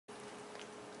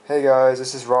Hey guys,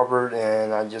 this is Robert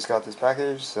and I just got this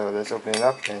package, so let's open it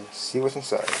up and see what's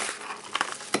inside.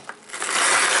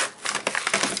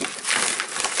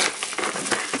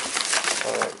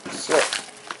 Alright, so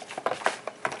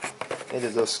it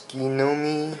is a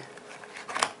Skinomi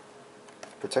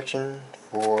protection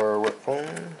for what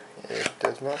phone? It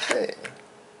does not say.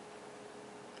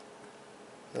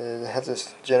 It has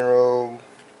this general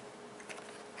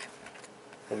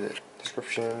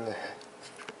description it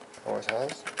always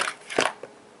has,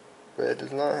 but it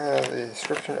does not have a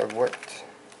description of what.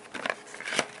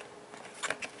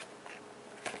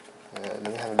 It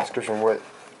doesn't have a description of what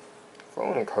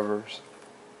phone it covers.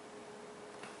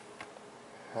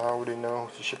 How would they know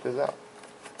to ship this out?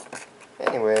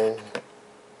 Anyways,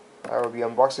 I will be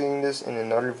unboxing this in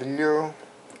another video.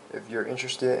 If you're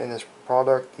interested in this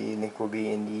product, the link will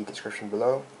be in the description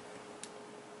below.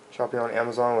 Shopping on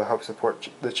Amazon will help support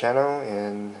the channel,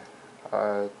 and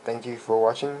thank you for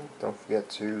watching. Don't forget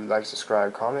to like,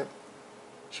 subscribe, comment,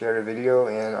 share the video,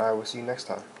 and I will see you next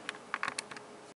time.